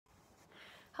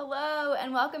Hello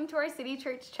and welcome to our City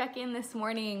Church check-in this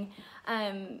morning.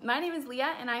 My name is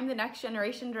Leah and I'm the Next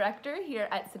Generation Director here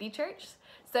at City Church.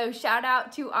 So shout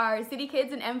out to our City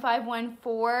Kids and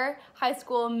M514 High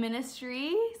School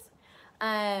Ministries.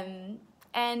 And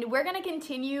we're going to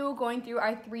continue going through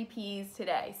our 3 Ps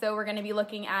today. So we're going to be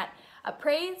looking at a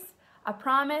praise, a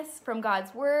promise from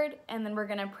God's Word, and then we're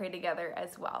going to pray together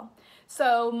as well.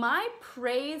 So my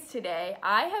praise today,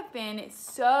 I have been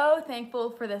so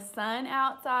thankful for the sun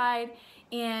outside,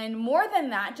 and more than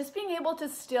that, just being able to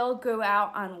still go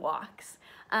out on walks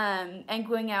and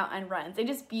going out on runs and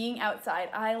just being outside.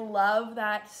 I love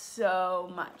that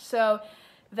so much. So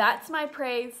that's my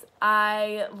praise.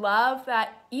 I love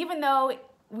that even though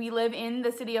we live in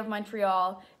the city of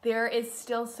Montreal, there is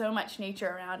still so much nature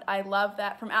around. I love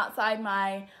that. From outside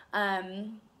my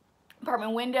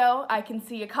apartment window, I can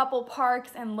see a couple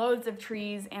parks and loads of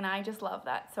trees, and I just love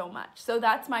that so much. So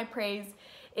that's my praise,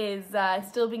 is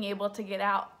still being able to get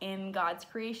out in God's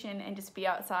creation and just be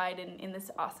outside in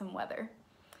this awesome weather.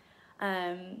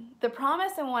 The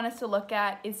promise I want us to look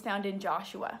at is found in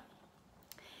Joshua.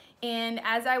 And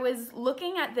as I was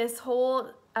looking at this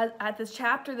at this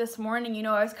chapter this morning, you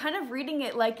know, I was kind of reading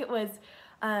it like it was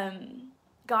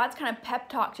God's kind of pep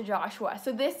talk to Joshua.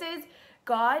 So this is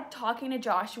God talking to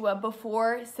Joshua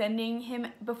before sending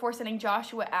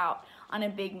Joshua out on a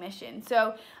big mission.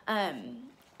 So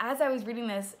as I was reading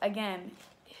this again,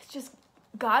 it's just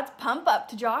God's pump up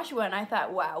to Joshua, and I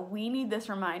thought, wow, we need this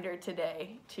reminder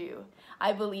today too.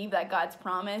 I believe that God's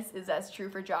promise is as true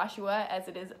for Joshua as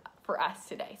it is for us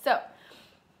today. So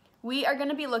we are going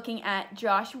to be looking at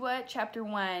Joshua chapter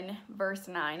 1, verse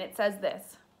 9. It says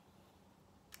this: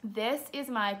 "This is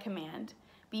my command.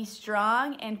 Be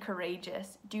strong and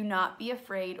courageous. Do not be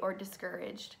afraid or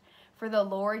discouraged, for the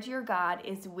Lord your God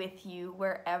is with you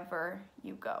wherever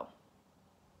you go."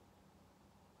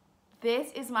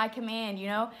 This is my command. You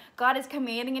know, God is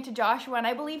commanding it to Joshua, and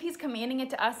I believe he's commanding it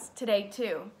to us today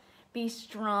too. Be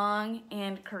strong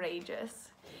and courageous.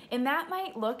 And that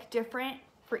might look different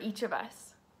for each of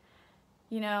us.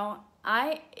 You know,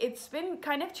 it's been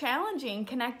kind of challenging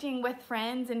connecting with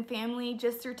friends and family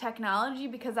just through technology,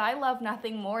 because I love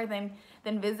nothing more than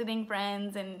visiting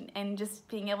friends and just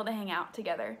being able to hang out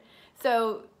together.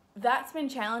 So that's been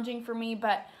challenging for me,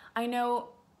 but I know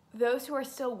those who are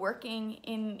still working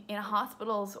in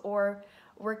hospitals or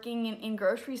working in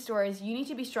grocery stores, you need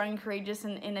to be strong and courageous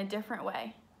in a different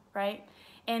way, right?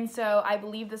 And so I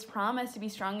believe this promise to be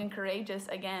strong and courageous,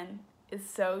 again, is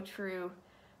so true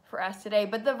for us today.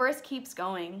 But the verse keeps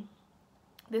going.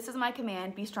 "This is my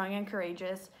command, be strong and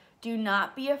courageous. Do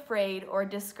not be afraid or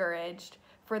discouraged,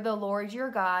 for the Lord your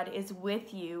God is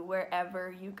with you wherever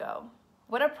you go."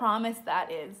 What a promise that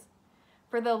is.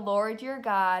 For the Lord your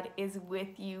God is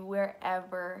with you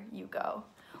wherever you go.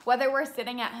 Whether we're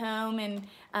sitting at home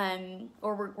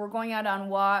or we're going out on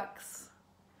walks,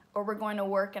 or we're going to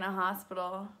work in a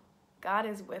hospital, God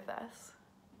is with us.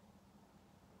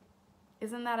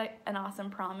 Isn't that an awesome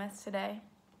promise today?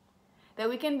 That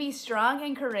we can be strong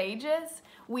and courageous.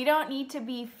 We don't need to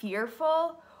be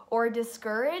fearful or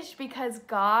discouraged, because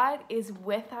God is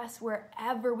with us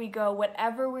wherever we go,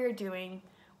 whatever we're doing.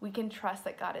 We can trust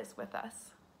that God is with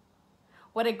us.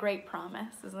 What a great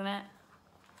promise, isn't it?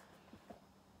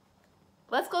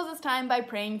 Let's close this time by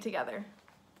praying together.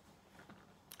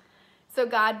 So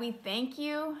God, we thank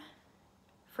you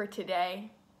for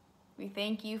today. We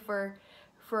thank you for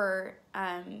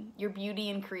your beauty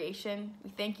in creation. We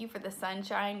thank you for the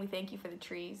sunshine. We thank you for the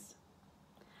trees.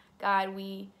 God,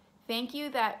 we thank you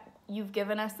that you've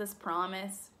given us this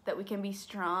promise that we can be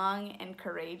strong and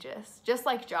courageous. Just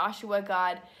like Joshua,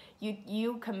 God,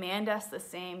 you command us the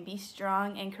same. Be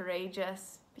strong and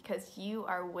courageous, because you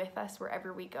are with us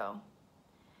wherever we go.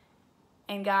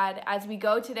 And God, as we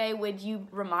go today, would you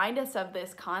remind us of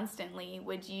this constantly?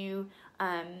 Would you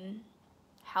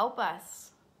help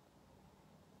us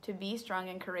to be strong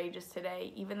and courageous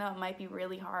today, even though it might be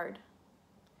really hard?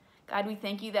 God, we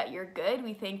thank you that you're good.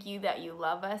 We thank you that you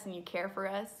love us and you care for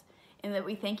us, and that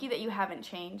we thank you that you haven't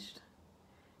changed.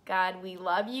 God, we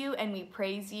love you and we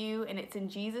praise you, and it's in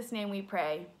Jesus' name we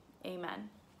pray. Amen.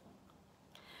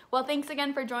 Well, thanks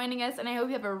again for joining us, and I hope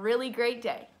you have a really great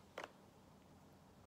day.